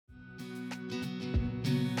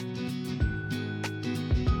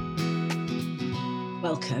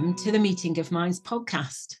welcome to the Meeting of Minds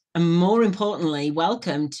podcast. And more importantly,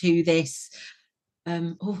 welcome to this,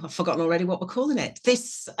 I've forgotten already what we're calling it,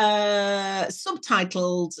 this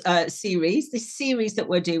subtitled series, this series that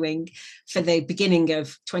we're doing for the beginning of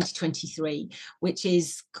 2023, which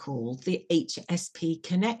is called the HSP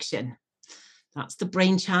Connection. That's the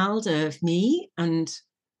brainchild of me and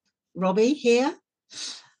Robbie here.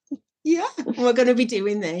 Yeah, we're going to be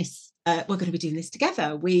doing this. We're going to be doing this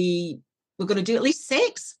together. We're going to do at least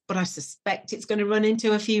 6, but I suspect it's going to run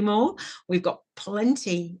into a few more. We've got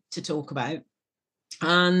plenty to talk about.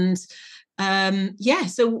 And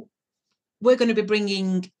so we're going to be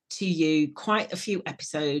bringing to you quite a few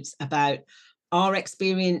episodes about our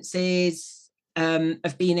experiences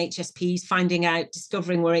of being HSPs, finding out,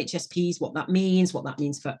 discovering we're HSPs, what that means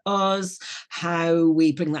for us, how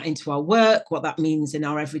we bring that into our work, what that means in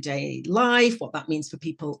our everyday life, what that means for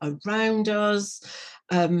people around us,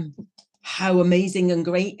 how amazing and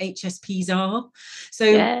great HSPs are. So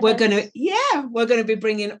yes. we're going to be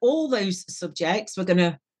bringing all those subjects. We're going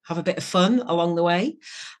to have a bit of fun along the way.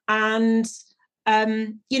 And,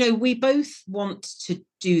 we both want to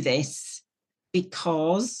do this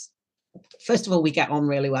because, first of all, we get on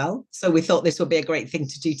really well. So we thought this would be a great thing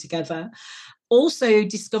to do together. Also,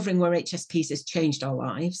 discovering we're HSPs has changed our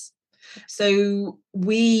lives. So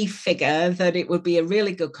we figure that it would be a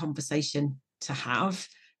really good conversation to have,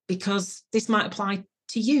 because this might apply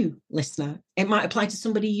to you, listener. It might apply to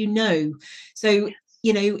somebody you know. So,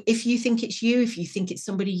 if you think it's you, if you think it's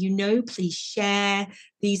somebody you know, please share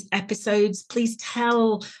these episodes. Please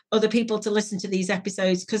tell other people to listen to these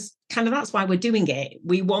episodes, because kind of that's why we're doing it.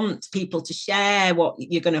 We want people to share what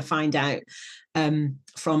you're going to find out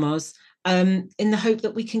from us, in the hope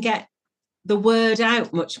that we can get the word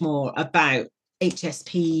out much more about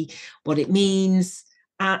HSP, what it means,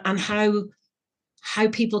 and how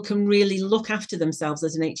people can really look after themselves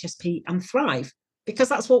as an HSP and thrive, because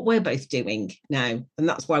that's what we're both doing now. And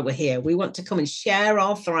that's why we're here. We want to come and share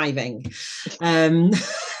our thriving. So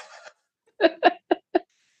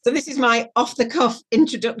this is my off the cuff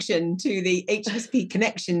introduction to the HSP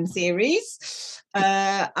Connection series.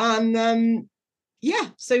 So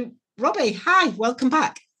Robbie, hi, welcome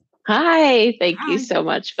back. Hi, thank you so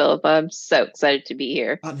much, Philippa. I'm so excited to be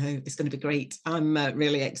here. I know, it's going to be great. I'm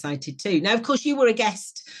really excited too. Now, of course, you were a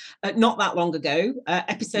guest not that long ago,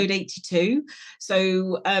 episode 82.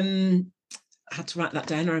 So I had to write that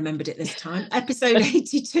down. I remembered it this time. Episode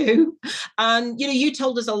 82. And, you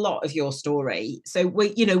told us a lot of your story. So,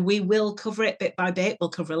 we will cover it bit by bit.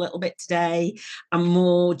 We'll cover a little bit today and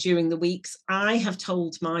more during the weeks. I have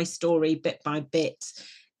told my story bit by bit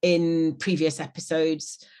in previous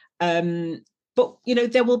episodes. But,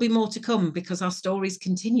 there will be more to come, because our stories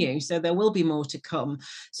continue. So there will be more to come.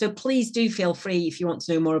 So please do feel free, if you want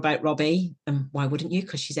to know more about Robbie, and why wouldn't you?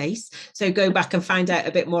 Because she's ace. So go back and find out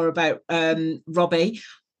a bit more about Robbie.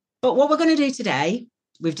 But what we're going to do today,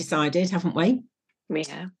 we've decided, haven't we?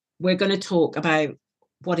 Yeah. We're going to talk about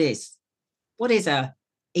what is a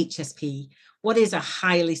HSP? What is a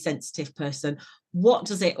highly sensitive person? What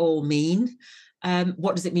does it all mean?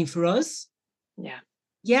 What does it mean for us?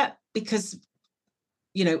 Yeah, because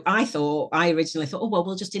I originally thought,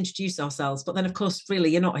 we'll just introduce ourselves. But then, of course,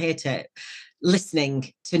 really, you're not here to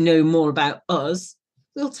listening to know more about us.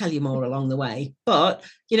 We'll tell you more along the way. But,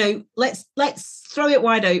 let's throw it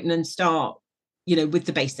wide open and start, with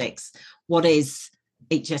the basics. What is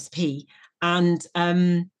HSP? And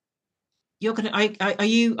you're going to, are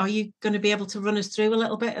you going to be able to run us through a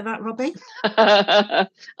little bit of that, Robbie?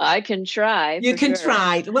 I can try. You can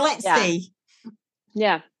try. Well, let's see.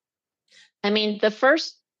 Yeah. I mean, the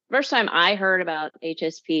first time I heard about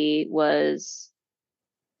HSP was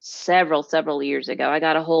several years ago. I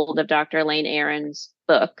got a hold of Dr. Elaine Aron's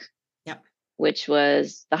book, which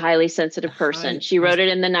was The Highly Sensitive Person. She wrote it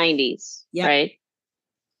in the 90s, right?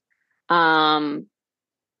 And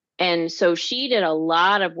so she did a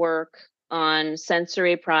lot of work on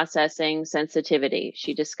sensory processing sensitivity.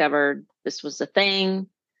 She discovered this was a thing.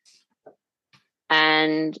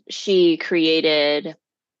 And she created,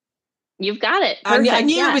 you've got it. Perfect. I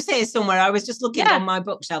knew it was here somewhere. I was just looking on my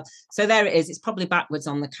bookshelf. So there it is. It's probably backwards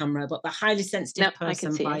on the camera, but The Highly Sensitive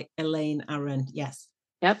Person by Elaine Aron. Yes.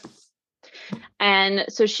 Yep. And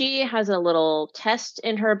so she has a little test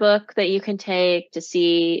in her book that you can take to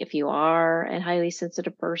see if you are a highly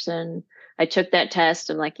sensitive person. I took that test.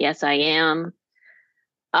 I'm like, yes, I am.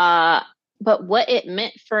 But what it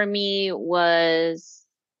meant for me was,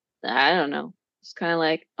 I don't know. It's kind of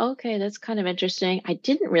like, okay, that's kind of interesting. I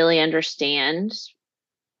didn't really understand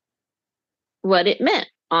what it meant.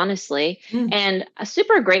 honestly. Mm. And I'm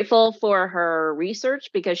super grateful for her research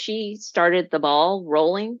because she started the ball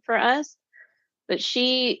rolling for us. But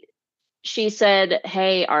she said,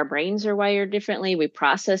 hey, our brains are wired differently. We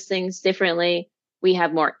process things differently. We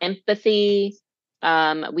have more empathy.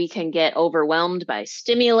 We can get overwhelmed by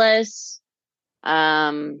stimulus,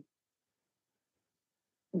 those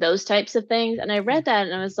types of things. And I read that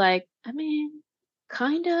and I was like, I mean,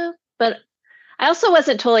 kind of, but I also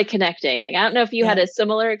wasn't totally connecting. I don't know if you had Yeah. a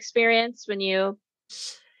similar experience when you.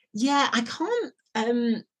 Yeah, I can't.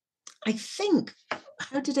 I think,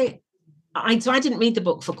 how did so I didn't read the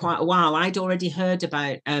book for quite a while. I'd already heard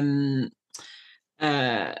about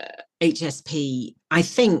HSP. I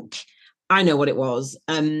think I know what it was.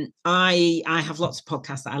 I have lots of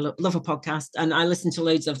podcasts that I love a podcast, and I listen to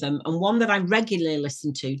loads of them. And one that I regularly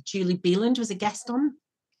listen to, Julie Beeland was a guest on.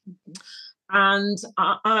 And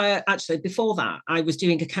I actually, before that, I was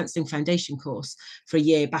doing a counselling foundation course for a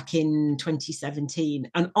year back in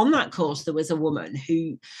 2017. And on that course, there was a woman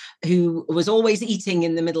who was always eating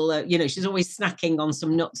in the middle of, she's always snacking on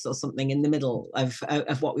some nuts or something in the middle of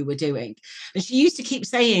what we were doing. And she used to keep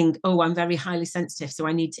saying, oh, I'm very highly sensitive, so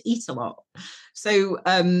I need to eat a lot. So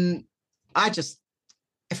I just,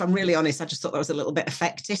 if I'm really honest, I just thought that was a little bit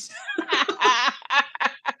affected.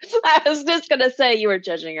 I was just going to say you were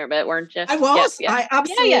judging her a bit, weren't you? I was. Yeah. I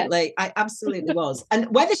absolutely was.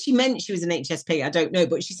 And whether she meant she was an HSP, I don't know.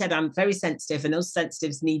 But she said, I'm very sensitive and us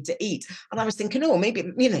sensitives need to eat. And I was thinking, oh,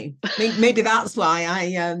 maybe, maybe that's why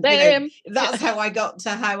that's how I got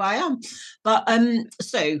to how I am. But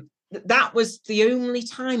so that was the only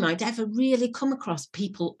time I'd ever really come across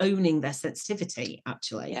people owning their sensitivity,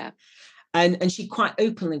 actually. Yeah. And she quite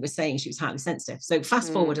openly was saying she was highly sensitive. So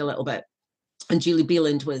fast forward a little bit. And Julie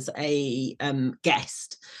Beeland was a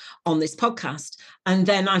guest on this podcast. And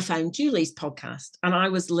then I found Julie's podcast and I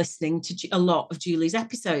was listening to a lot of Julie's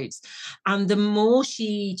episodes. And the more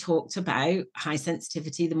she talked about high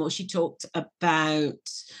sensitivity, the more she talked about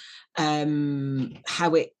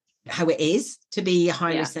how it is to be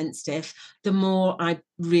highly sensitive, the more I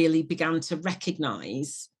really began to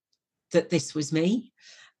recognize that this was me.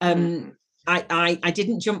 I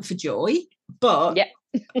didn't jump for joy, but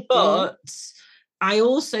I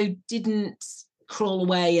also didn't crawl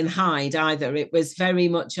away and hide either. It was very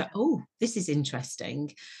much, oh, this is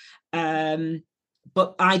interesting.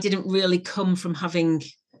 But I didn't really come from having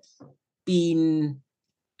been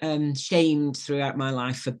shamed throughout my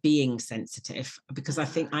life for being sensitive, because I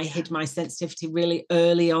think I hid my sensitivity really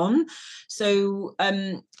early on. So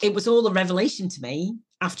it was all a revelation to me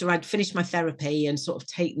after I'd finished my therapy and sort of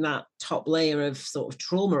taken that top layer of sort of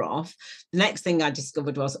trauma off. The next thing I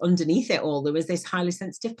discovered was underneath it all, there was this highly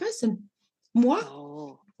sensitive person. What?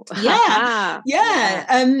 Oh. Yeah.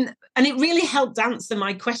 And it really helped answer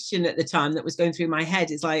my question at the time that was going through my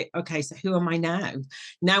head. It's like, okay, so who am I now?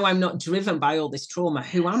 Now I'm not driven by all this trauma.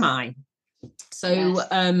 Who am I? So,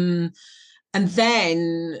 and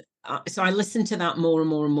then, so I listened to that more and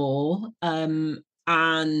more and more.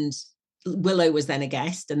 And Willow was then a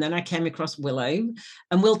guest, and then I came across Willow,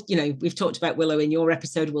 and we've talked about Willow in your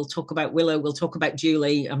episode. We'll talk about Willow. We'll talk about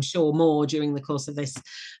Julie, I'm sure, more during the course of this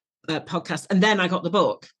podcast. And then I got the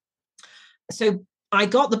book. So I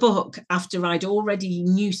got the book after I'd already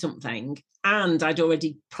knew something, and I'd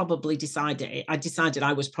already probably decided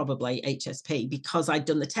I was probably HSP because I'd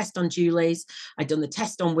done the test on Julie's, I'd done the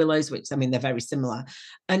test on Willow's, which, I mean, they're very similar.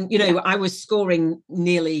 And, I was scoring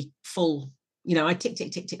nearly full, I tick,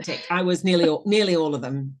 tick, tick, tick, tick. I was nearly all of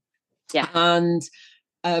them. Yeah. And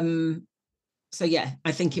so, yeah,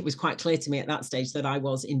 I think it was quite clear to me at that stage that I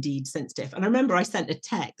was indeed sensitive. And I remember I sent a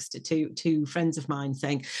text to friends of mine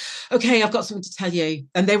saying, okay, I've got something to tell you.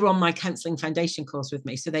 And they were on my counselling foundation course with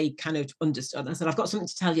me. So they kind of understood. I said, I've got something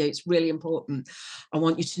to tell you. It's really important. I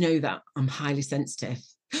want you to know that I'm highly sensitive.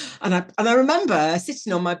 And I remember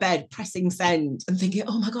sitting on my bed, pressing send and thinking,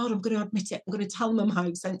 oh, my God, I'm going to admit it. I'm going to tell them I'm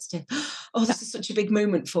highly sensitive. Oh, this is such a big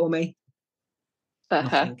moment for me.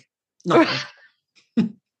 Nothing.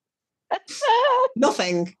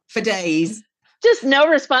 Nothing for days. Just no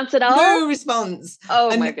response at all. No response.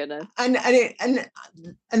 Oh, my goodness. And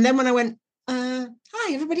then when I went, hi,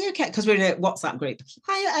 everybody okay? Because we're in a WhatsApp group.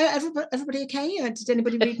 Hi, everybody okay? Did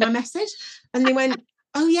anybody read my message? And they went,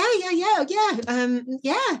 oh yeah.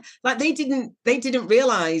 Like they didn't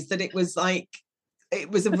realize that it was like,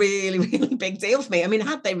 it was a really, really big deal for me. I mean,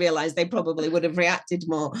 had they realized, they probably would have reacted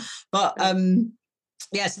more. But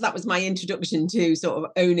yeah, so that was my introduction to sort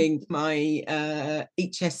of owning my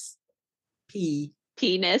HSP.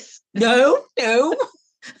 Penis. No.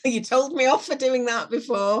 You told me off for doing that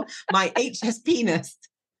before. My HSP-ness.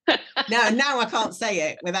 Now I can't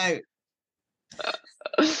say it without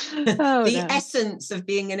Oh The no. essence of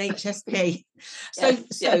being an HSP. Yes,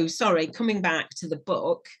 yes. So sorry, coming back to the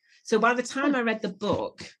book. So by the time I read the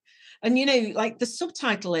book, and like the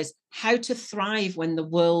subtitle is How to Thrive When the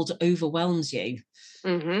World Overwhelms You.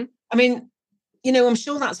 Mm-hmm. I mean, I'm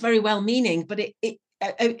sure that's very well meaning, but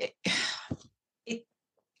I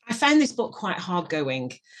found this book quite hard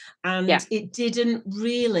going, Yeah. and it didn't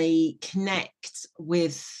really connect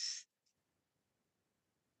with.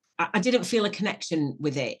 I didn't feel a connection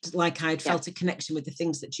with it, like I'd Yeah. felt a connection with the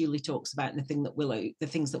things that Julie talks about and the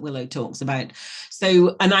things that Willow talks about.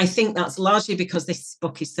 So, and I think that's largely because this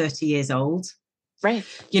book is 30 years old. Right.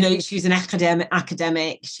 She was an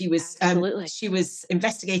academic. She Absolutely. was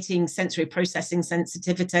investigating sensory processing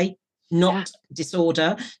sensitivity, Yeah. not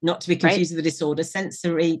disorder, not to be Right. confused with the disorder,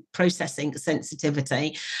 sensory processing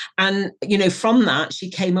sensitivity. And, from that, she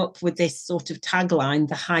came up with this sort of tagline,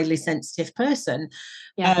 the highly sensitive person.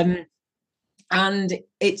 Yeah. And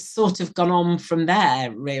it's sort of gone on from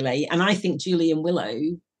there, really. And I think Julie and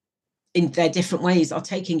Willow, in their different ways, are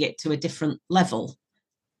taking it to a different level.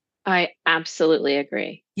 I absolutely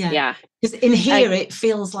agree. Yeah. Yeah. Because in here, it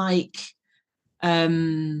feels like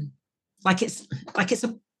it's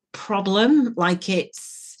a problem, like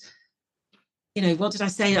it's, what did I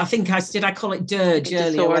say? I think did I call it dirge like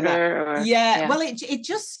earlier? disorder or yeah. Well, it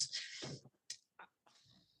just,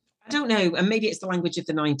 I don't know, and maybe it's the language of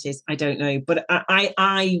the 90s. I don't know, but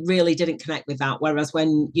I really didn't connect with that. Whereas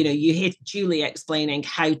when you hear Julie explaining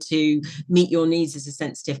how to meet your needs as a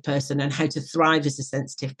sensitive person and how to thrive as a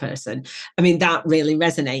sensitive person, I mean that really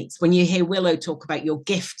resonates. When you hear Willow talk about your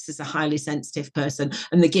gifts as a highly sensitive person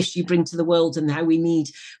and the gifts you bring to the world and how we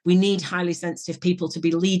need highly sensitive people to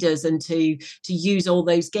be leaders and to use all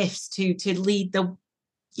those gifts to lead the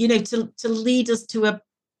to lead us to a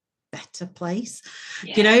better place.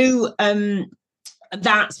 yes.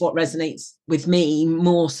 That's what resonates with me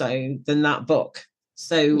more so than that book.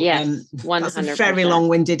 So Yes, that's a 100%. very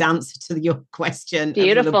long-winded answer to your question of the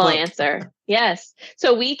Beautiful book. answer. Yes.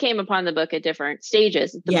 So we came upon the book at different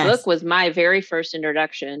stages. The book Yes. was my very first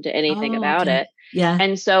introduction to anything about okay. it. Yeah.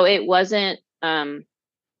 And so it wasn't and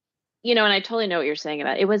I totally know what you're saying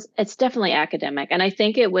about it. It's definitely academic. And I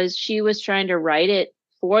think she was trying to write it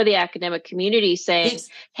for the academic community saying,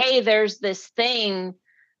 hey, there's this thing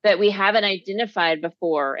that we haven't identified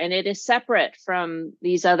before, and it is separate from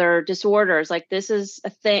these other disorders. Like this is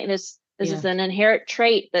a thing, this is an inherent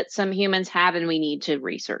trait that some humans have, and we need to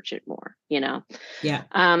research it more, Yeah.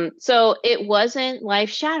 So it wasn't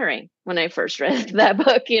life-shattering when I first read that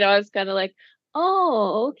book. I was kind of like,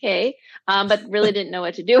 oh, okay. But really didn't know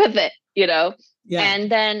what to do with it, Yeah.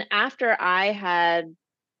 And then after I had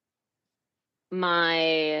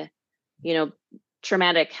my,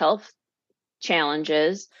 traumatic health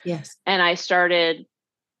challenges, Yes. and I started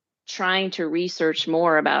trying to research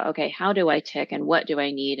more about, okay, how do I tick and what do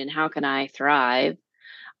I need and how can I thrive?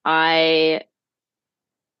 Then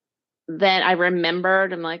I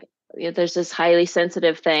remembered, I'm like, there's this highly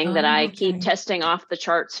sensitive thing that I keep testing off the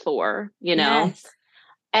charts for, Yes.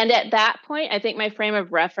 And at that point, I think my frame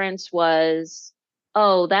of reference was,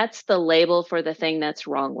 oh, that's the label for the thing that's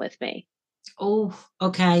wrong with me. Oh,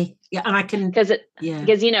 okay. Yeah. And I can, because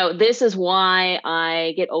this is why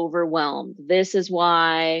I get overwhelmed. This is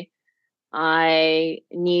why I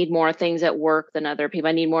need more things at work than other people.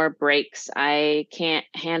 I need more breaks. I can't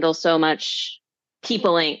handle so much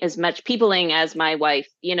peopling as my wife,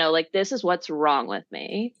 like this is what's wrong with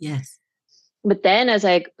me. Yes. But then as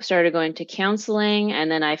I started going to counseling,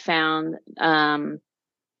 and then I found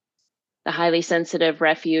the Highly Sensitive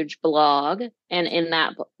Refuge blog. And in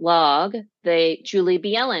that blog, Julie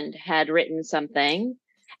Bjelland had written something.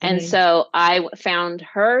 And so I found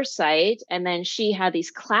her site, and then she had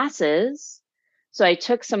these classes. So I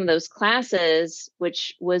took some of those classes,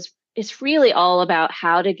 which it's really all about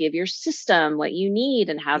how to give your system what you need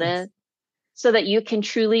and how to, so that you can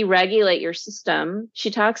truly regulate your system.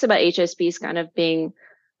 She talks about HSPs kind of being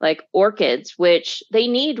like orchids, which they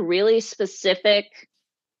need really specific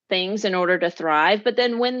things in order to thrive. But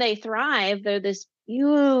then when they thrive, they're this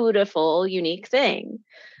beautiful, unique thing.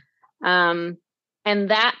 And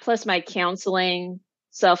that plus my counseling,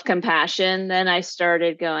 self-compassion, then I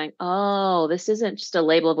started going, oh, this isn't just a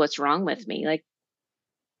label of what's wrong with me. Like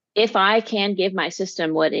if I can give my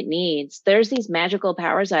system what it needs, there's these magical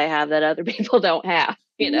powers I have that other people don't have.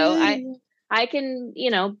 I can,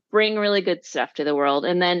 bring really good stuff to the world.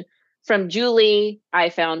 And then from Julie, I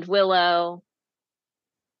found Willow.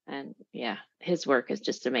 And yeah, his work is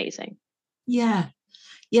just amazing. Yeah.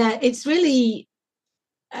 It's really,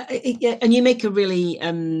 and you make a really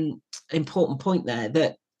important point there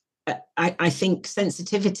that I think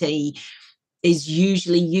sensitivity is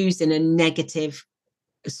usually used in a negative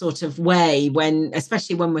sort of way,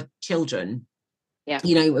 especially when we're children. Yeah.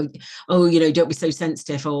 Oh, don't be so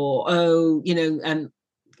sensitive, or, oh,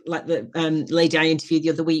 like the lady I interviewed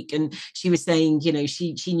the other week, and she was saying,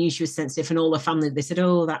 she knew she was sensitive, and all her family, they said,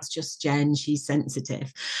 oh, that's just Jen, she's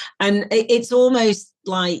sensitive. And it's almost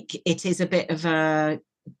like it is a bit of a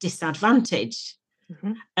disadvantage,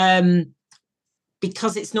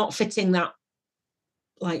 because it's not fitting that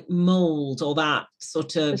like mold, or that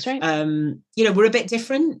sort of, That's right. We're a bit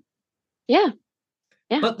different. Yeah.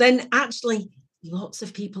 But then actually lots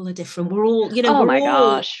of people are different. We're all, Oh we're my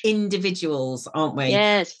all gosh. individuals, aren't we?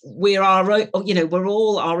 Yes. We're our own, we're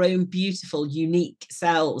all our own beautiful, unique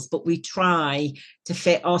selves, but we try to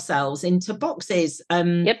fit ourselves into boxes.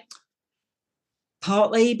 Yep.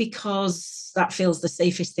 Partly because that feels the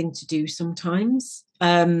safest thing to do sometimes.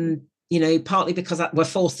 Partly because we're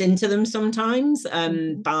forced into them sometimes,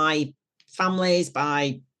 by families,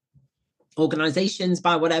 by organizations,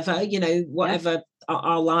 by whatever, whatever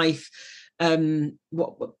our life,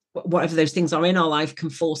 whatever those things are in our life can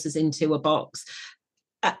force us into a box.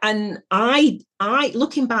 And I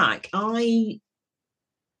looking back, I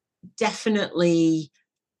definitely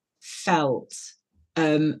felt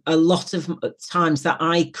a lot of times that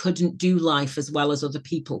I couldn't do life as well as other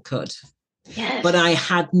people could. Yes. But I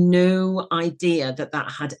had no idea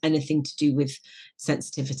that had anything to do with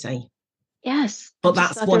sensitivity. Yes. But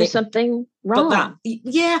that's what there's something wrong. But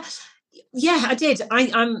yeah, I did.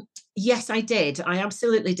 Yes, I did. I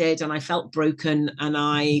absolutely did. And I felt broken, and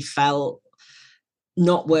I felt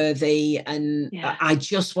not worthy, and I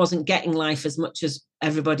just wasn't getting life as much as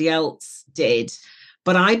everybody else did.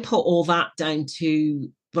 But I put all that down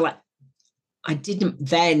to, I didn't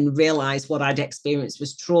then realize what I'd experienced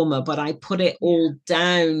was trauma, but I put it all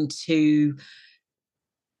down to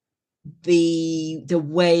the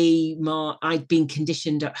way I'd been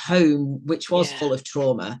conditioned at home, which was full of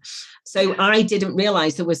trauma. So I didn't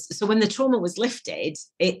realize so when the trauma was lifted,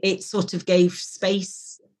 it sort of gave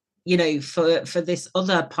space, for this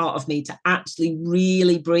other part of me to actually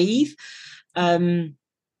really breathe.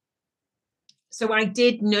 So I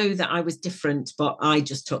did know that I was different, but I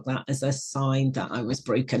just took that as a sign that I was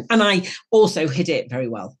broken. And I also hid it very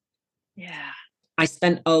well. Yeah. I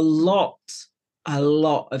spent a lot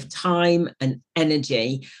of time and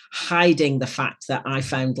energy hiding the fact that I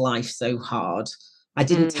found life so hard. I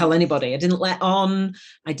didn't tell anybody. I didn't let on.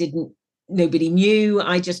 Nobody knew.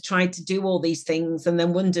 I just tried to do all these things, and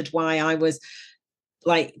then wondered why I was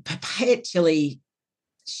like perpetually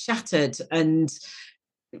shattered and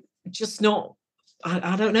just not,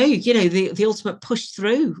 I don't know, the ultimate push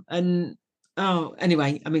through. And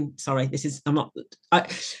anyway, I mean, sorry, I'm not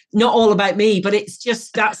all about me, but it's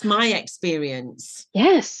just, that's my experience.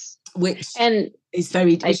 Yes. Which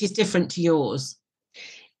is different to yours.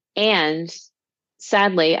 And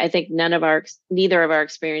sadly, I think neither of our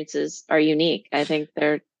experiences are unique. I think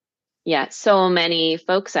so many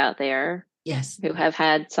folks out there who have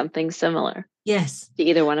had something similar to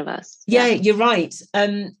either one of us. You're right.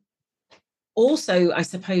 Also, I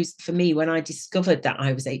suppose for me, when I discovered that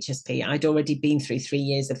I was HSP, I'd already been through 3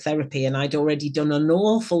 years of therapy, and I'd already done an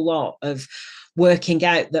awful lot of working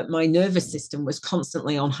out that my nervous system was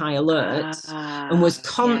constantly on high alert and was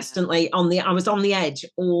constantly I was on the edge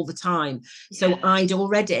all the time. So I'd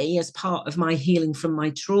already, as part of my healing from my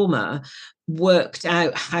trauma, worked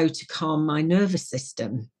out how to calm my nervous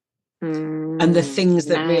system. And the things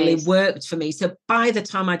that really worked for me. So by the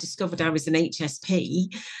time I discovered I was an HSP,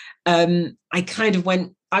 I kind of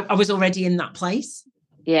went, I was already in that place.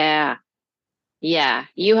 Yeah.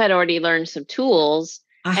 You had already learned some tools,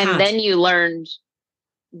 then you learned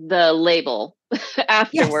the label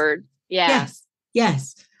afterward. Yes.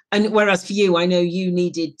 And whereas for you, I know you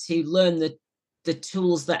needed to learn the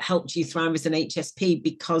tools that helped you thrive as an HSP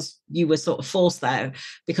because you were sort of forced there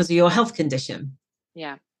because of your health condition.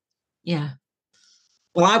 Yeah.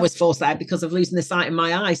 Well, I was forced there because of losing the sight in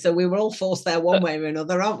my eye. So we were all forced there one way or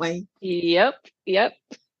another, aren't we? Yep. Yeah.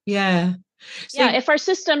 So, if our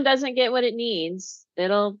system doesn't get what it needs,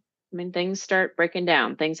 things start breaking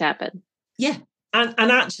down, things happen. Yeah. And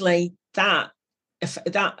actually that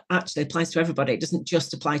actually applies to everybody. It doesn't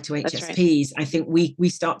just apply to HSPs. Right. I think we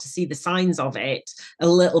start to see the signs of it a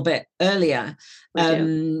little bit earlier,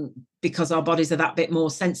 because our bodies are that bit more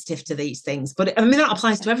sensitive to these things. But I mean, that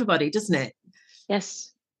applies to everybody, doesn't it?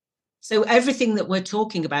 Yes. So everything that we're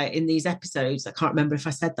talking about in these episodes, I can't remember if I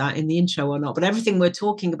said that in the intro or not, but everything we're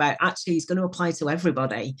talking about actually is going to apply to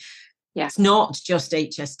everybody. Yeah. It's not just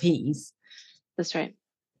HSPs. That's right.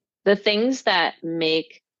 The things that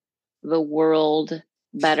make the world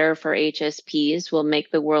better for HSPs will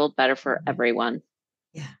make the world better for everyone.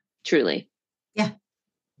 Yeah. Truly. Yeah.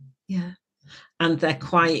 Yeah. And they're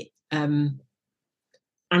quite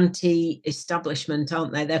anti-establishment,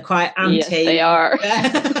 aren't they? They're quite anti. Yes, they are.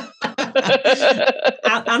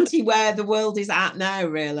 Anti where the world is at now,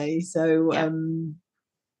 really. So, Yeah.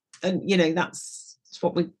 And you know, that's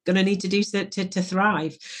what we're going to need to do to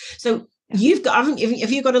thrive. So you've got, have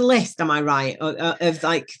you got a list? Am I right? Of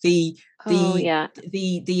like the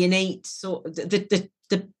innate sort of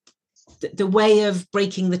the way of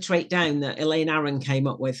breaking the trait down that Elaine Aron came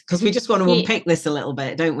up with, because we just want to unpick this a little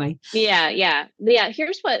bit, don't we? Yeah.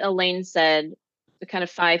 Here's what Elaine said, the kind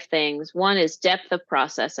of 5 things. One is depth of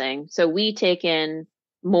processing. So we take in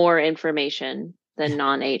more information than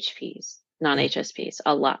non-HSPs,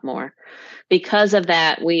 a lot more. Because of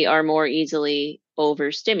that, we are more easily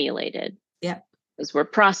overstimulated. Yeah. Because we're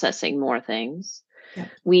processing more things. Yeah.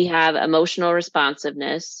 We have emotional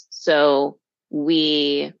responsiveness. So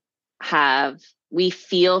we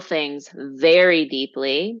feel things very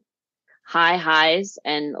deeply, high highs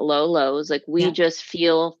and low lows. Like we just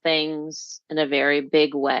feel things in a very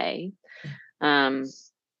big way.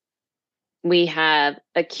 We have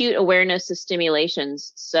acute awareness of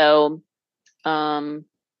stimulations. So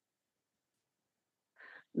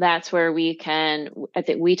that's where we can, I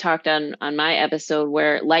think we talked on my episode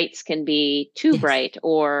where lights can be too bright,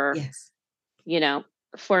 or, you know,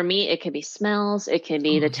 for me, it can be smells. It can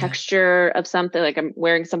be the texture of something, like I'm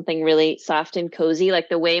wearing something really soft and cozy, like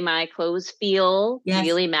the way my clothes feel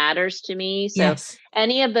really matters to me. So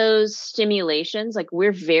any of those stimulations, like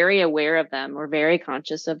we're very aware of them. We're very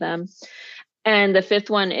conscious of them. And the 5th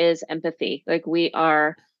one is empathy. Like we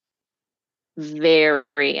are very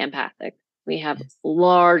empathic. We have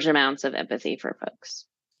large amounts of empathy for folks.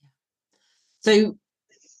 So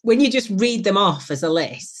when you just read them off as a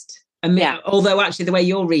list, although actually the way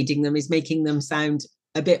you're reading them is making them sound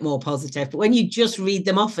a bit more positive, but when you just read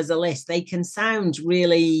them off as a list, they can sound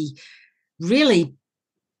really, really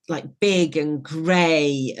like big and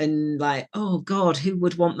grey and like, oh God, who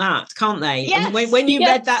would want that? Can't they? Yes, and when you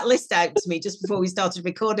read that list out to me just before we started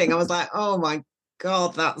recording, I was like, oh my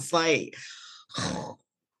God, that's like...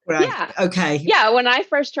 Right. Okay. Yeah. When I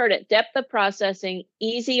first heard it, depth of processing,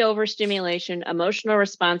 easy overstimulation, emotional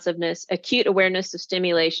responsiveness, acute awareness of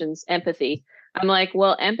stimulations, empathy. I'm like,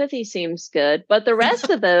 well, empathy seems good, but the rest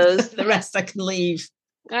of those, the rest I can leave.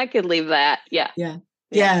 I could leave that. Yeah.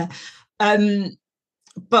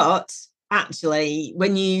 But actually,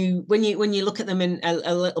 when you look at them in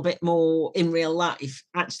a little bit more in real life,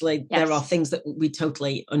 actually, there are things that we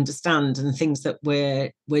totally understand and things that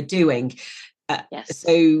we're doing. So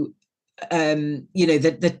you know,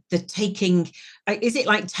 the taking, is it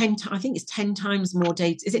like 10 I think it's 10 times more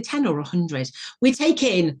data, is it 10 or 100? We take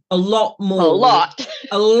in a lot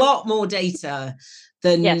more data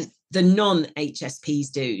than the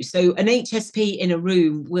non-HSPs do. So an HSP in a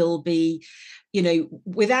room will be, you know,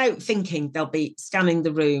 without thinking, they'll be scanning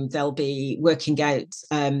the room, they'll be working out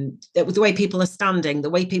the way people are standing, the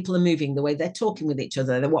way people are moving, the way they're talking with each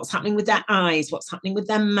other, what's happening with their eyes, what's happening with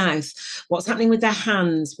their mouth, what's happening with their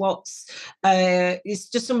hands, it's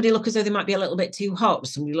just somebody look as though they might be a little bit too hot,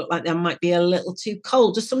 somebody look like they might be a little too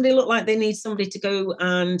cold, does somebody look like they need somebody to go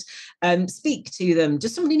and speak to them,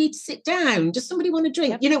 does somebody need to sit down, does somebody want to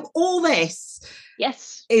drink, you know, all this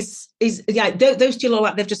is those two look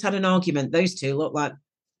like they've just had an argument, those two look like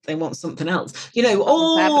they want something else, you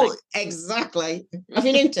know. Exactly. Have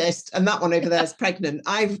you noticed? And that one over there is pregnant.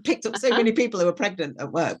 I've picked up so many people who are pregnant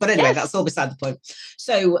at work, but anyway, that's all beside the point.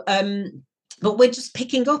 So but we're just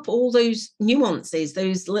picking up all those nuances,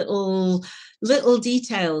 those little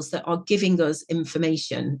details that are giving us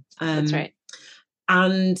information. That's right.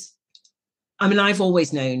 And I mean, I've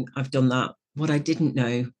always known I've done that. What I didn't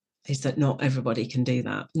know is that not everybody can do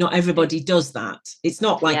that. Not everybody does that. It's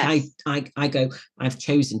not like I go, I've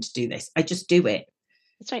chosen to do this. I just do it.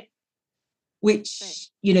 That's right. Which,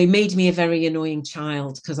 you know, made me a very annoying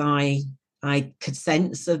child, because I could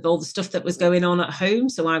sense of all the stuff that was going on at home.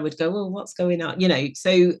 So I would go, well, what's going on? You know,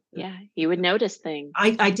 so you would notice things.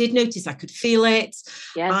 I did notice, I could feel it.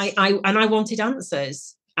 Yes. I wanted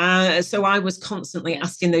answers. So I was constantly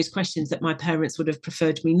asking those questions that my parents would have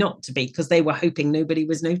preferred me not to be, because they were hoping nobody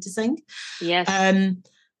was noticing. Yes.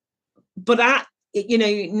 But you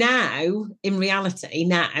know, now in reality,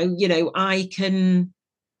 you know, I can,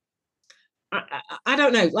 I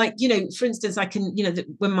don't know, like, you know, for instance, I can, you know,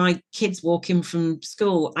 when my kids walk in from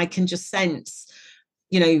school, I can just sense,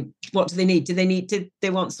 you know, what do they need? Do they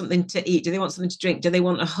want something to eat? Do they want something to drink? Do they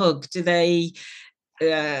want a hug? Do they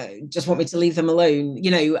just want me to leave them alone? You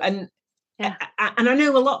know, and I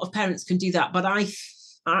know a lot of parents can do that, but I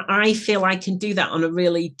I feel I can do that on a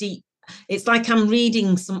really deep, it's like I'm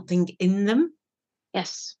reading something in them.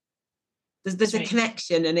 Yes. There's a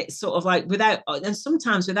connection, and it's sort of like without, and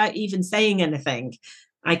sometimes without even saying anything,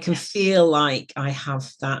 I can feel like I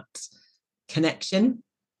have that connection.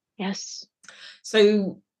 Yes.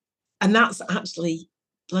 So, and that's actually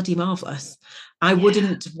bloody marvelous. I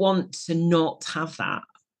wouldn't want to not have that.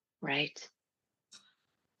 Right.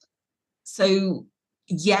 So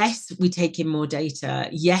yes, we take in more data.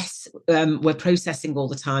 Yes, we're processing all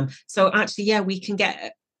the time. So actually, yeah, we can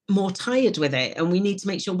get more tired with it, and we need to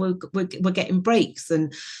make sure we're getting breaks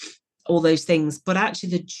and all those things. But actually,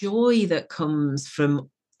 the joy that comes from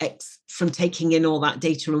taking in all that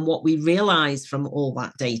data and what we realize from all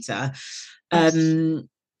that data,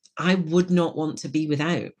 I would not want to be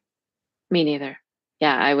without. Me neither.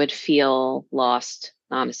 Yeah, I would feel lost,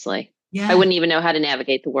 honestly. Yeah. I wouldn't even know how to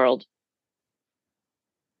navigate the world.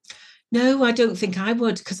 No, I don't think I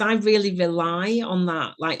would, because I really rely on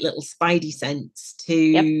that like little spidey sense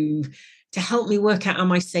to help me work out,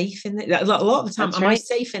 am I safe in it? A lot of the time, am I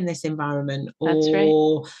safe in this environment?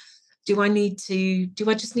 Or do I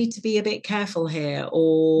just need to be a bit careful here?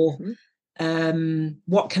 Or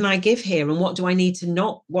what can I give here? And what do I need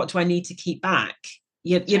to keep back?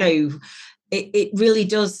 You know, it really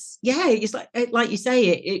does. Yeah, it's like you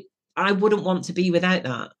say, I wouldn't want to be without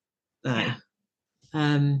that. No.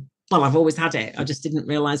 Yeah. Well, I've always had it. I just didn't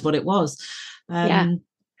realize what it was.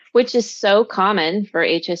 Which is so common for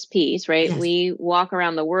HSPs, right? Yes. We walk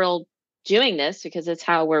around the world doing this because it's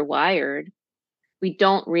how we're wired. We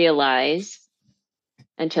don't realize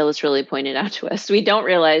until it's really pointed out to us. We don't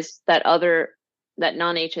realize that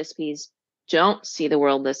non-HSPs don't see the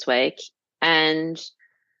world this way, and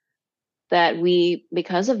that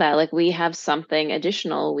because of that, like, we have something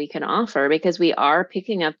additional we can offer because we are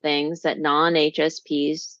picking up things that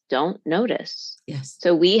non-HSPs don't notice. Yes.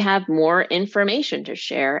 So we have more information to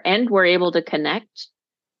share, and we're able to connect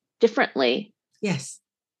differently. Yes.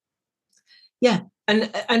 Yeah.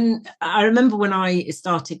 And I remember when I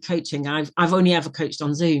started coaching, I've only ever coached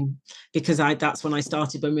on Zoom, because that's when I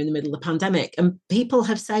started, when we were in the middle of the pandemic. And people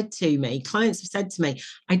have said to me, clients have said to me,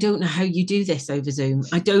 I don't know how you do this over Zoom.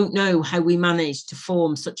 I don't know how we managed to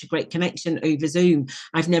form such a great connection over Zoom.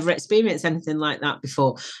 I've never experienced anything like that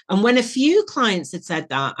before. And when a few clients had said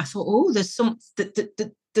that, I thought, oh, there's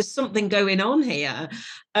something going on here.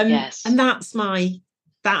 Yes. And that's my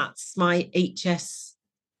HSP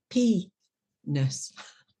ness.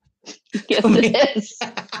 Yes, it is.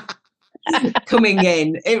 Coming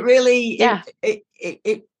in. It really,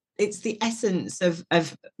 it's the essence of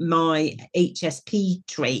my HSP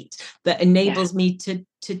trait that enables me to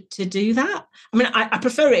do that. I mean, I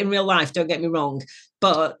prefer it in real life, don't get me wrong,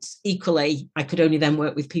 but equally, I could only then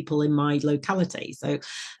work with people in my locality. So,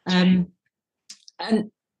 and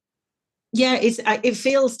yeah, it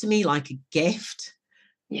feels to me like a gift.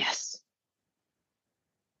 Yes.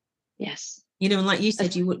 Yes. You know, and like you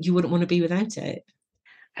said, you wouldn't want to be without it.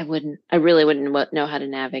 I really wouldn't know how to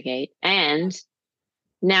navigate. And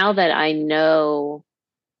now that I know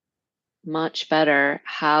much better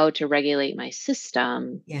how to regulate my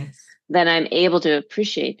system, yes, then I'm able to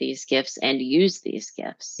appreciate these gifts and use these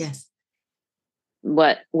gifts. Yes.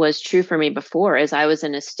 What was true for me before is I was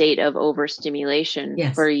in a state of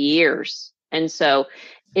overstimulation for years. And so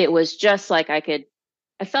it was just like I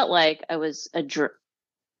felt like I was a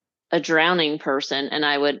drowning person, and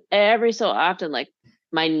I would every so often, like,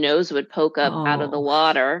 my nose would poke up out of the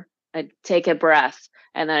water. I'd take a breath,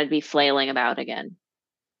 and then I'd be flailing about again,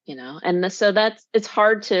 and so it's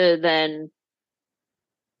hard to then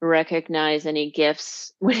recognize any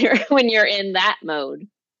gifts when you're in that mode.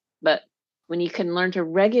 But when you can learn to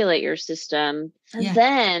regulate your system,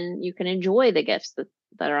 then you can enjoy the gifts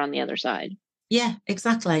that are on the other side. Yeah,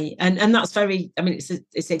 exactly. And that's very, I mean,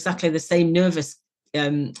 it's exactly the same nervous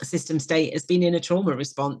system state as being in a trauma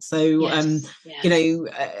response. So you know,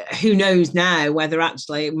 who knows now whether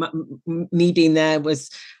actually me being there was,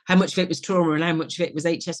 how much of it was trauma and how much of it was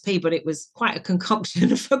HSP, but it was quite a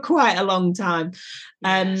concoction for quite a long time.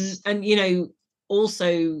 And you know,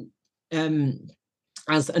 also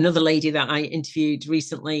as another lady that I interviewed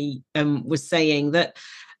recently was saying, that,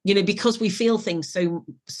 you know, because we feel things so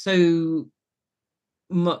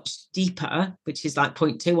much deeper, which is like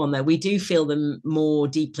point 2 on there, we do feel them more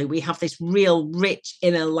deeply. We have this real rich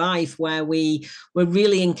inner life where we're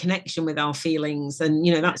really in connection with our feelings. And,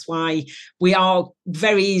 you know, that's why we are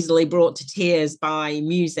very easily brought to tears by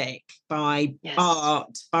music, by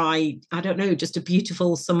art, by, I don't know, just a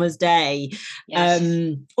beautiful summer's day,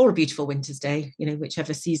 or a beautiful winter's day, you know,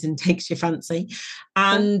 whichever season takes your fancy.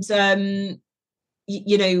 And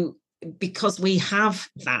you know, because we have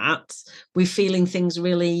that, we're feeling things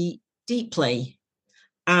really deeply.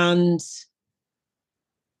 And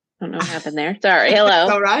I don't know what happened there. Sorry. Hello.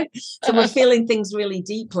 all right. So we're feeling things really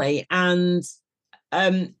deeply. And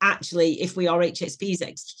actually, if we are HSPs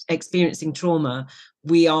experiencing trauma,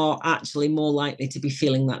 we are actually more likely to be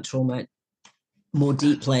feeling that trauma more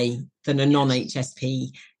deeply than a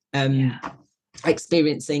non-HSP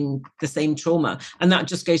experiencing the same trauma. And that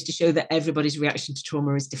just goes to show that everybody's reaction to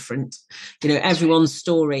trauma is different. You know, everyone's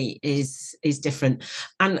story is different.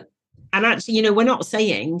 And actually, you know, we're not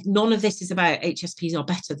saying none of this is about HSPs are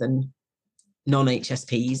better than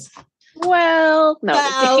non-HSPs. Well, no.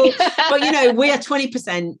 Well, but you know, we are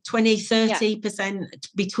 20%, 20, 30%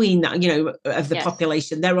 between that, you know, of the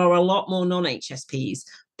population. There are a lot more non-HSPs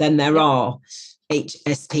than there are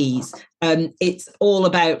HSPs. It's all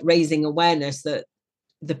about raising awareness that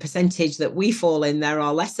the percentage that we fall in, there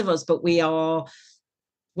are less of us, but we're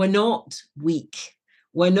not weak.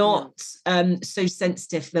 We're not so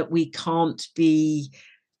sensitive that we can't be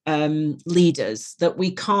leaders, that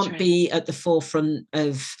we can't be at the forefront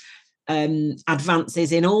of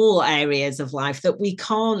advances in all areas of life, that we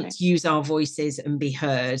can't use our voices and be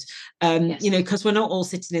heard, you know, because we're not all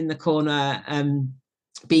sitting in the corner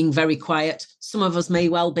being very quiet. Some of us may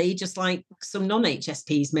well be, just like some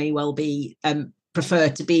non-HSPs may well be, prefer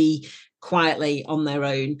to be quietly on their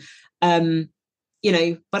own, you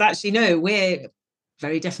know, but actually no, we're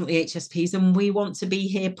very definitely HSPs, and we want to be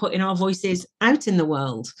here putting our voices out in the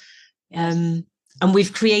world. And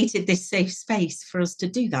we've created this safe space for us to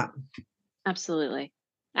do that. Absolutely.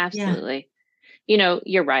 You know,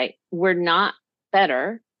 you're right. We're not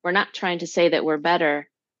better. We're not trying to say that we're better.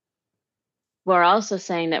 We're also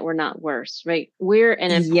saying that we're not worse, right? We're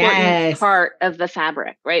an important part of the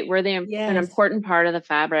fabric, right? We're an important part of the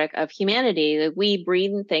fabric of humanity. That we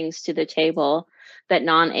bring things to the table that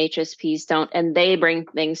non-HSPs don't, and they bring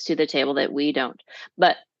things to the table that we don't.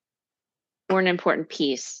 But we're an important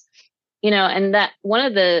piece, you know, and that one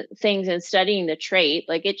of the things in studying the trait,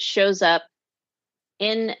 like it shows up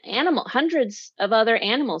in hundreds of other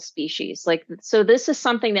animal species. Like, so this is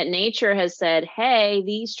something that nature has said, hey,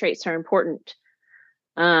 these traits are important.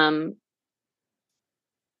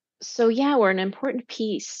 So yeah, we're an important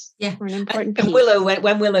piece. We're an important piece. And Willow,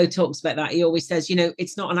 when Willow talks about that, he always says, you know,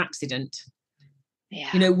 it's not an accident.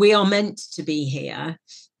 You know, we are meant to be here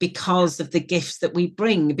because of the gifts that we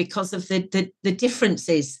bring, because of the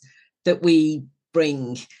differences that we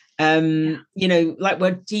bring. You know, like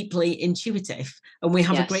we're deeply intuitive, and we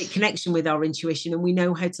have a great connection with our intuition, and we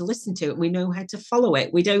know how to listen to it, we know how to follow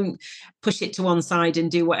it. We don't push it to one side and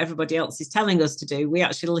do what everybody else is telling us to do. We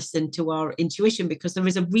actually listen to our intuition because there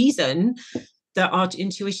is a reason that our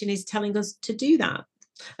intuition is telling us to do that.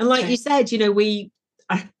 And like you said, you know,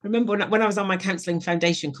 I remember when I was on my counselling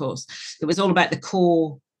foundation course, it was all about the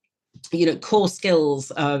core, you know, core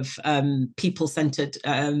skills of people-centered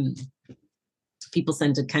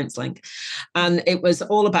counselling. And it was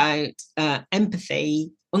all about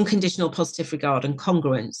empathy, unconditional positive regard, and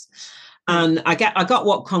congruence. And I got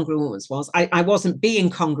what congruence was. I wasn't being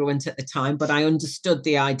congruent at the time, but I understood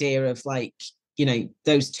the idea of, like, you know,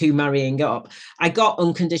 those two marrying up. I got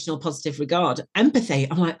unconditional positive regard. Empathy,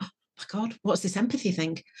 I'm like, oh my God, what's this empathy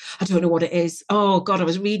thing? I don't know what it is. Oh God, I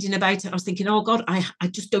was reading about it. I was thinking, oh God, I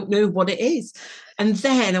just don't know what it is. And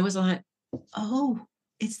then I was like, oh,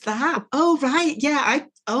 it's that. Oh, right. Yeah.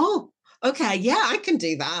 Okay. Yeah, I can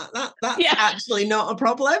do that. That's actually not a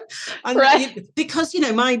problem. And because, you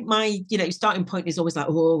know, my, you know, starting point is always like,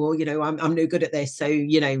 oh, you know, I'm no good at this. So,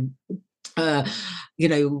 you know,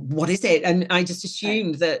 what is it? And I just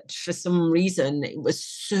assumed that for some reason it was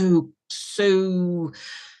so,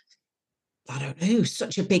 I don't know,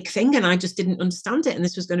 such a big thing, and I just didn't understand it, and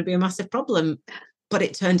this was going to be a massive problem. But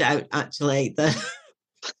it turned out actually that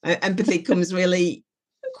empathy comes really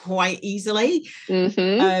quite easily.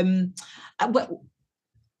 And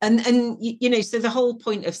you know, so the whole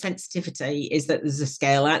point of sensitivity is that there's a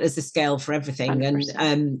scale for everything. 100%.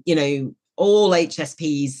 And you know, all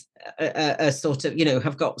HSPs are sort of, you know,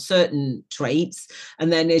 have got certain traits,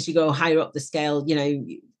 and then as you go higher up the scale, you know,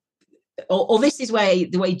 or this is where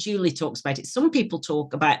the way Julie talks about it, some people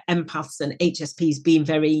talk about empaths and HSPs being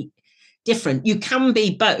very different. You can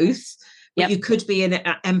be both, but you could be an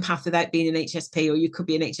empath without being an HSP, or you could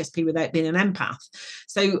be an HSP without being an empath.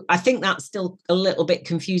 So I think that's still a little bit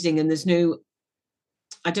confusing, and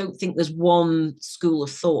I don't think there's one school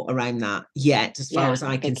of thought around that yet, as far as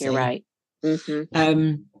I can see. You're right.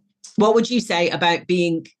 What would you say about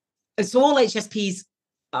being, so all HSPs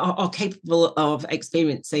are capable of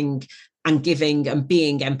experiencing and giving and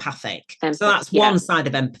being empathic. So that's yeah. one side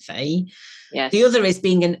of empathy. Yes. The other is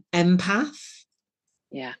being an empath.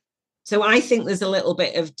 Yeah. So I think there's a little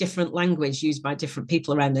bit of different language used by different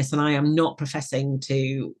people around this, and I am not professing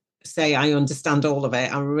to say I understand all of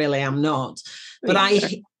it. I really am not. But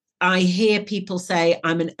I hear people say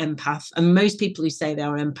I'm an empath, and most people who say they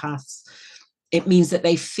are empaths, it means that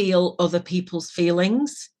they feel other people's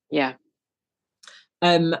feelings. Yeah.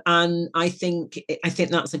 And I think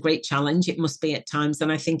that's a great challenge. It must be at times,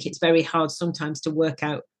 and I think it's very hard sometimes to work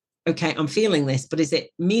out, okay, I'm feeling this, but is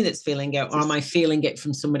it me that's feeling it, or am I feeling it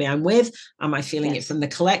from somebody I'm with? Am I feeling it from the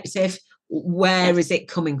collective? Where is it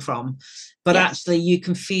coming from? But actually, you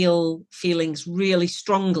can feel feelings really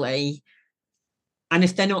strongly, and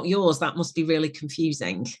if they're not yours, that must be really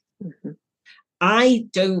confusing. Mm-hmm. I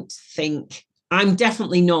don't think, I'm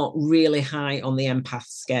definitely not really high on the empath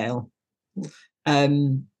scale.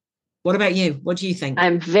 What about you? What do you think?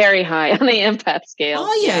 I'm very high on the empath scale.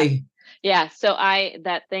 Are you? Yeah. So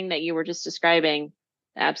that thing that you were just describing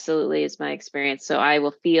absolutely is my experience. So I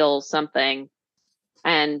will feel something,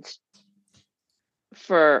 and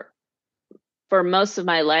for most of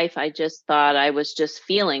my life, I just thought I was just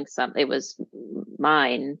feeling something. It was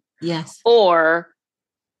mine. Yes. Or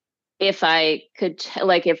if I could,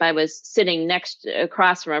 like, if I was sitting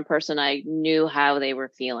across from a person, I knew how they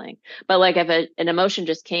were feeling. But like if an emotion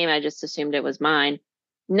just came, I just assumed it was mine.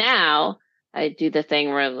 Now I do the thing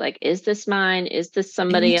where I'm like, is this mine? Is this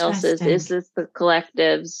somebody else's? Is this the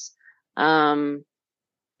collective's?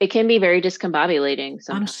 It can be very discombobulating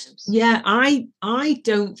sometimes. I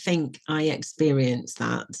don't think I experience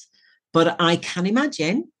that, but I can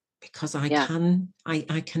imagine, because I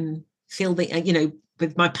can feel the,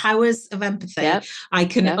 with my powers of empathy, I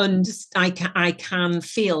can understand, I can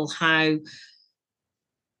feel how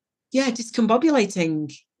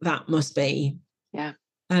discombobulating that must be. I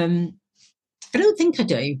don't think I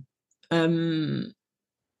do,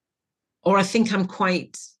 or I think I'm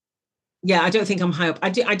quite, I don't think I'm high up. I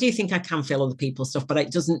do think I can feel other people's stuff, but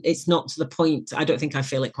it's not to the point. I don't think I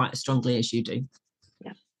feel it quite as strongly as you do.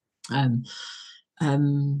 And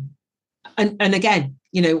again,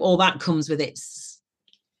 all that comes with its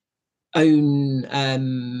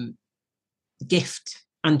own gift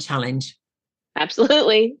and challenge.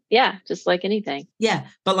 Absolutely. Yeah. Just like anything. Yeah.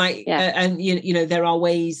 But and there are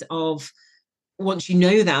ways of, once you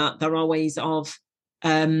know that, there are ways of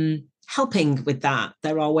helping with that.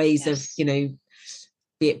 There are ways of, be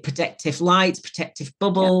it protective lights, protective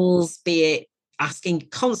bubbles, be it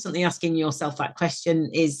constantly asking yourself that question,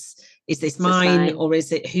 is this mine, or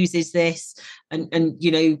is it, whose is this? And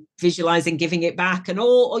visualizing giving it back, and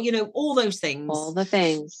all those things. All the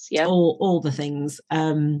things. Yeah. All the things.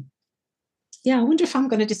 I wonder if I'm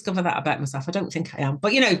going to discover that about myself. I don't think I am.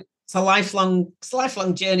 But it's a lifelong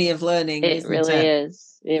journey of learning. It really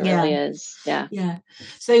is. It really is. Yeah. Yeah.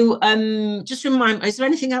 So just remind, is there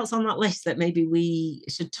anything else on that list that maybe we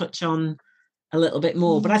should touch on a little bit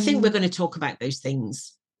more? But I think we're going to talk about those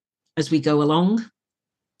things as we go along.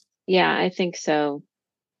 Yeah, I think so.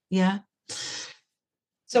 Yeah.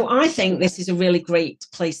 So I think this is a really great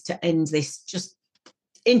place to end this just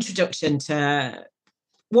introduction to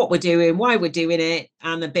what we're doing, why we're doing it,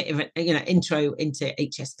 and a bit of an intro into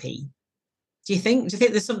HSP. Do you think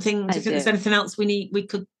there's something? Do you think there's anything else would be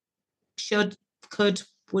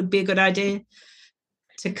a good idea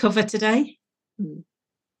to cover today?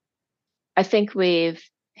 I think we've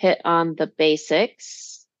hit on the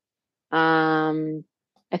basics.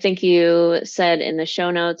 I think you said in the show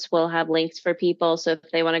notes we'll have links for people, so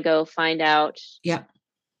if they want to go find out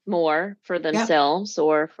more for themselves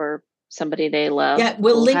or for somebody they love,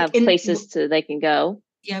 we'll have places they can go.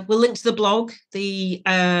 Yeah, we'll link to the blog, the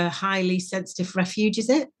Highly Sensitive Refuge, is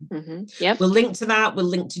it? Mm-hmm. Yep. We'll link to that. We'll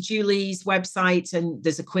link to Julie's website, and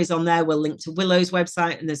there's a quiz on there. We'll link to Willow's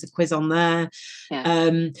website, and there's a quiz on there.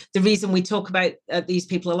 Yeah. The reason we talk about these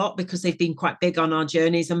people a lot, because they've been quite big on our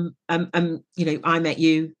journeys. And I met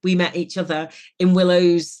you. We met each other in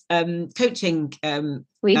Willow's coaching.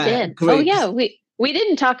 We did. Groups. Oh yeah, we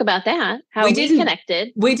didn't talk about that, how we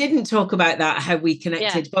connected. We didn't talk about that, how we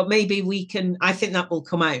connected, but maybe we can, I think that will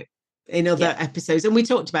come out in other episodes. And we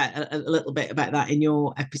talked about a little bit about that in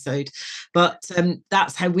your episode. But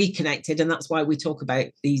that's how we connected. And that's why we talk about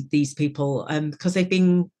these people, because they've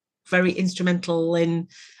been very instrumental in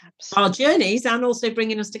our journeys, and also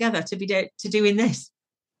bringing us together to doing this.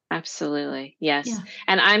 Absolutely. Yes. Yeah.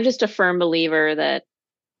 And I'm just a firm believer that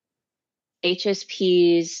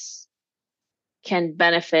HSPs can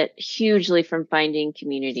benefit hugely from finding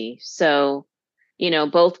community. So,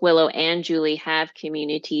 both Willow and Julie have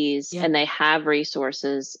communities Yeah. and they have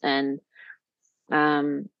resources, and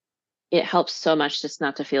it helps so much just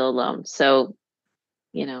not to feel alone. So,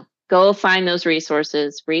 go find those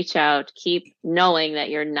resources, reach out, keep knowing that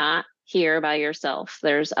you're not here by yourself.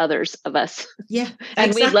 There's others of us. Yeah,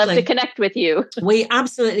 And exactly. we'd love to connect with you. We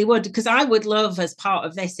absolutely would, because I would love, as part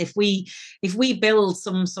of this, if we build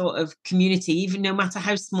some sort of community, even no matter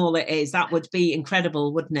how small it is, that would be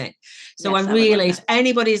incredible, wouldn't it? So Yes, I really, if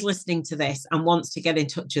anybody's listening to this and wants to get in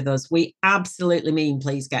touch with us, we absolutely mean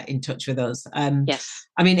please get in touch with us. Yes.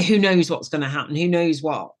 I mean, who knows what's going to happen? Who knows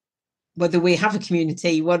whether we have a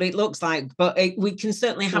community, what it looks like, but we can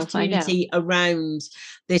certainly have community around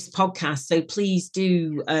this podcast. So please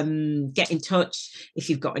do get in touch if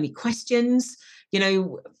you've got any questions.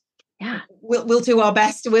 We'll do our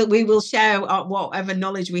best. We will share whatever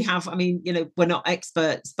knowledge we have. I mean, we're not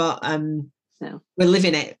experts, but we're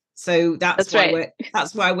living it. So that's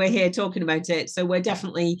why we're here talking about it. So we're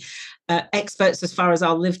definitely experts as far as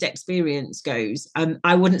our lived experience goes.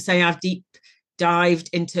 I wouldn't say I've deep dived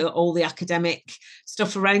into all the academic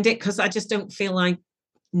stuff around it, because I just don't feel I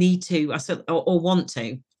need to or want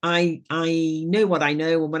to. I know what I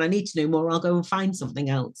know, and when I need to know more, I'll go and find something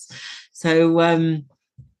else. So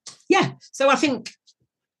so I think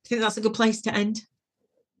that's a good place to end.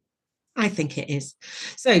 I think it is.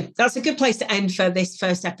 So that's a good place to end for this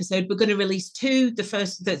first episode. We're going to release two.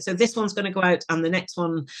 So this one's going to go out, and the next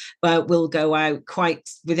one will go out quite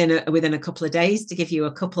within a couple of days, to give you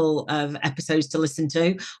a couple of episodes to listen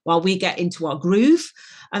to while we get into our groove.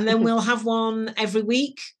 And then we'll have one every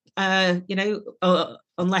week,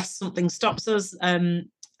 unless something stops us.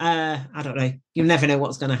 I don't know. You never know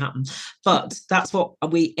what's going to happen, but that's what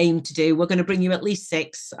we aim to do. We're going to bring you at least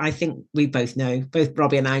 6. I think we both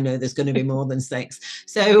Robbie and I know there's going to be more than 6.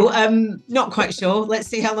 So not quite sure. Let's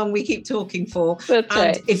see how long we keep talking for. That's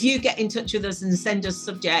right. If you get in touch with us and send us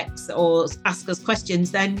subjects or ask us questions,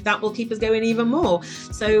 then that will keep us going even more.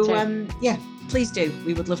 So please do.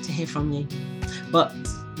 We would love to hear from you. But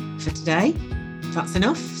for today, that's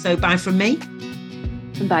enough. So bye from me.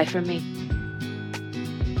 And bye from me.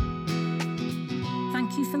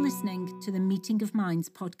 Thank you for listening to the Meeting of Minds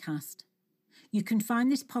podcast. You can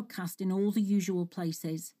find this podcast in all the usual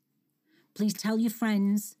places. Please tell your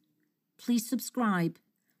friends. Please subscribe.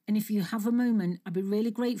 And if you have a moment, I'd be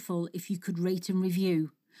really grateful if you could rate and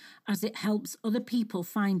review, as it helps other people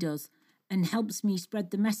find us and helps me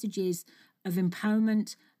spread the messages of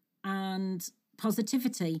empowerment and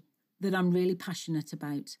positivity that I'm really passionate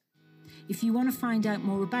about. If you want to find out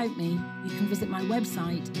more about me, you can visit my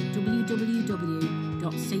website,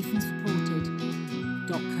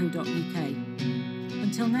 www.safeandsupported.co.uk.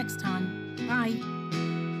 Until next time, bye.